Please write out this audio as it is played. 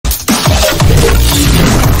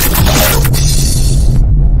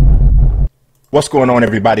What's going on,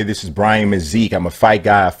 everybody? This is Brian Mazique. I'm a fight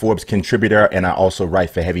guy, a Forbes contributor, and I also write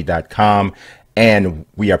for heavy.com. And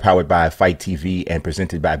we are powered by Fight TV and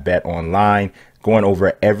presented by Bet Online, going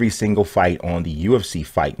over every single fight on the UFC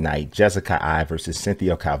Fight Night, Jessica I versus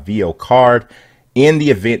Cynthia Calvillo card. In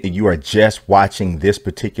the event that you are just watching this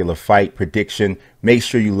particular fight prediction, make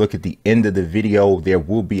sure you look at the end of the video. There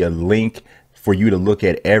will be a link for you to look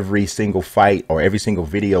at every single fight or every single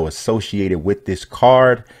video associated with this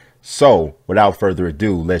card. So without further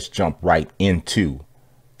ado, let's jump right into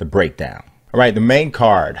the breakdown. All right, the main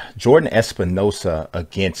card, Jordan Espinosa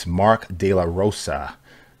against Mark De La Rosa.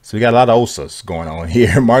 So we got a lot of Osas going on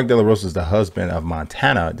here. Mark De La Rosa is the husband of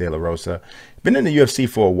Montana De La Rosa. Been in the UFC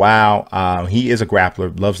for a while. He is a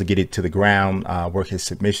grappler, loves to get it to the ground, work his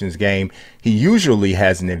submissions game. He usually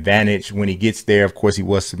has an advantage when he gets there. Of course, he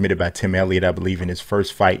was submitted by Tim Elliott, I believe, in his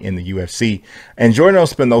first fight in the UFC. And Jordan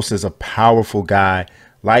Espinosa is a powerful guy,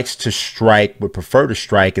 likes to strike, would prefer to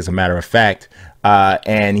strike, as a matter of fact.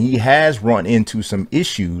 And he has run into some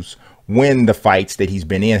issues when the fights that he's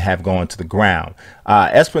been in have gone to the ground.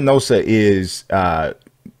 Espinosa is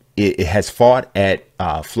it has fought at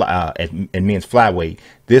men's flyweight.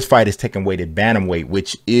 This fight is taking weight at bantamweight,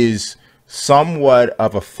 which is somewhat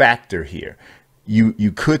of a factor here.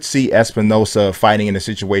 You could see Espinosa fighting in a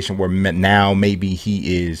situation where now maybe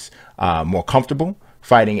he is more comfortable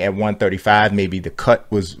fighting at 135. Maybe the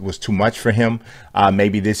cut was too much for him.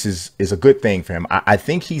 Maybe this is a good thing for him. I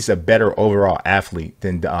think he's a better overall athlete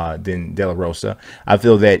than De La Rosa. I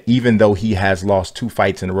feel that even though he has lost 2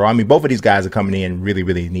 fights in a row, I mean, both of these guys are coming in really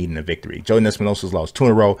needing a victory. Jordan Espinosa's lost 2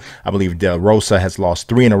 in a row. I believe De La Rosa has lost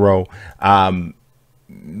 3 in a row.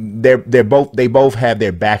 They both have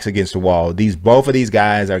their backs against the wall. Both of these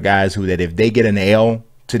guys are guys who, that if they get an L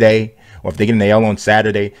today, or if they get an L on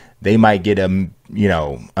Saturday, they might get an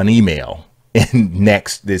email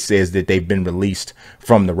next that says that they've been released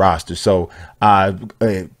from the roster. So,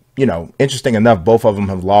 interesting enough, both of them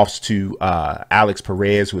have lost to Alex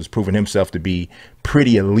Perez, who has proven himself to be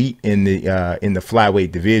pretty elite in the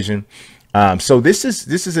flyweight division. So this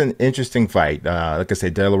is an interesting fight. Like I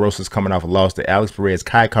said, De La Rosa's coming off a loss to Alex Perez,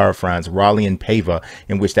 Kai Kara-France, Raulian Paiva,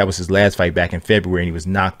 in which that was his last fight back in February, and he was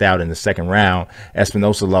knocked out in the second round.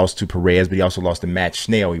 Espinosa lost to Perez, but he also lost to Matt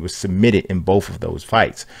Schnell. He was submitted in both of those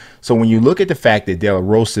fights. So when you look at the fact that De La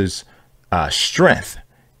Rosa's strength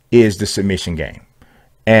is the submission game,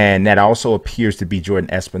 and that also appears to be Jordan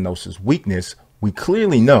Espinosa's weakness, we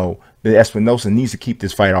clearly know that Espinosa needs to keep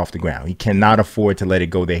this fight off the ground. He cannot afford to let it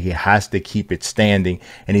go there. He has to keep it standing,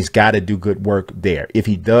 and he's got to do good work there. If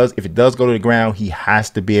it does go to the ground, he has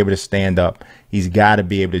to be able to stand up. He's got to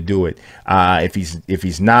be able to do it. If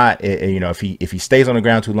he's not, if he stays on the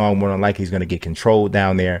ground too long, more than likely he's going to get controlled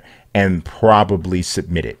down there and probably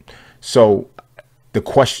submitted. So the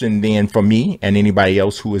question then for me and anybody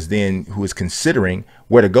else who is considering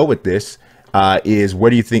where to go with this is, where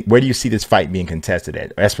do you see this fight being contested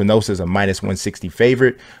at? Espinosa is a -160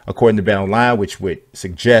 favorite, according to Bet Online, which would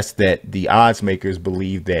suggest that the odds makers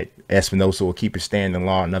believe that Espinosa will keep it standing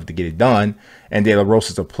long enough to get it done, and De La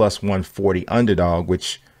Rosa is a +140 underdog,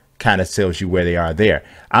 which kind of tells you where they are there.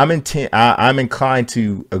 I'm inclined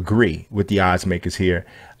to agree with the odds makers here.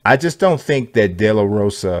 I just don't think that De La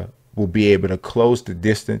Rosa will be able to close the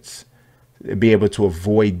distance, be able to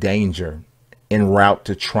avoid danger en route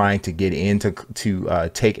to trying to get in to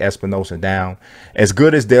take Espinosa down. As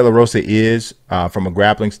good as De La Rosa is from a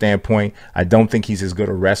grappling standpoint, I don't think he's as good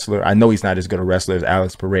a wrestler. I know he's not as good a wrestler as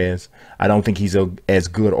Alex Perez. I don't think he's as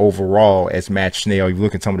good overall as Matt Schnell. You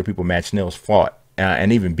look at some of the people Matt Schnell's fought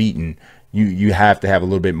and even beaten, you have to have a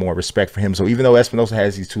little bit more respect for him. So even though Espinosa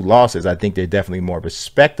has these 2 losses, I think they're definitely more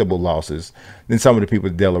respectable losses than some of the people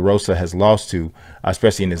De La Rosa has lost to,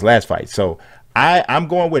 especially in his last fight. So I'm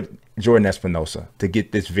going with Jordan Espinosa to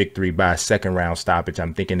get this victory by a second round stoppage.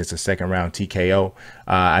 I'm thinking it's a second round TKO.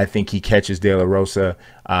 I think he catches De La Rosa,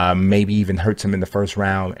 maybe even hurts him in the first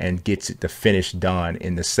round and gets the finish done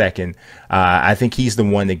in the second. I think he's the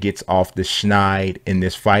one that gets off the schneid in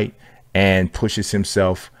this fight and pushes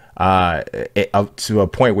himself up to a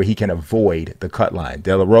point where he can avoid the cut line.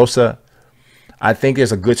 De La Rosa, I think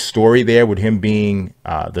there's a good story there with him being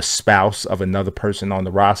the spouse of another person on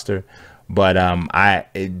the roster. But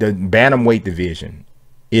the bantamweight division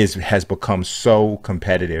has become so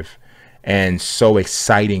competitive and so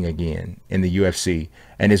exciting again in the UFC.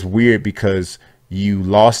 And it's weird because you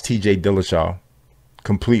lost TJ Dillashaw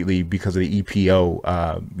completely because of the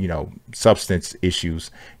EPO, substance issues.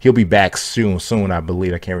 He'll be back soon, I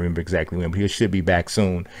believe. I can't remember exactly when, but he should be back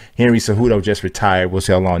soon. Henry Cejudo just retired. We'll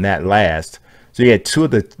see how long that lasts. So you had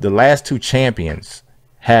the last 2 champions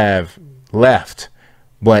have left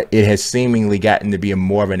but it has seemingly gotten to be a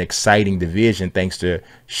more of an exciting division thanks to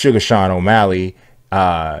Sugar Sean O'Malley,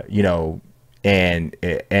 you know, and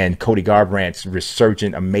Cody Garbrandt's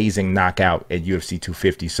resurgent, amazing knockout at UFC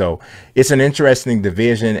 250. So it's an interesting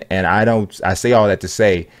division, and I say all that to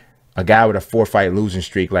say, a guy with a 4-fight losing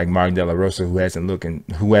streak like Martin De La Rosa, who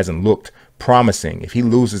hasn't looked promising, if he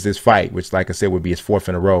loses this fight, which, like I said, would be his 4th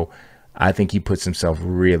in a row, I think he puts himself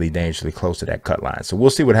really dangerously close to that cut line. So we'll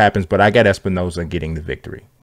see what happens, but I got Espinosa getting the victory.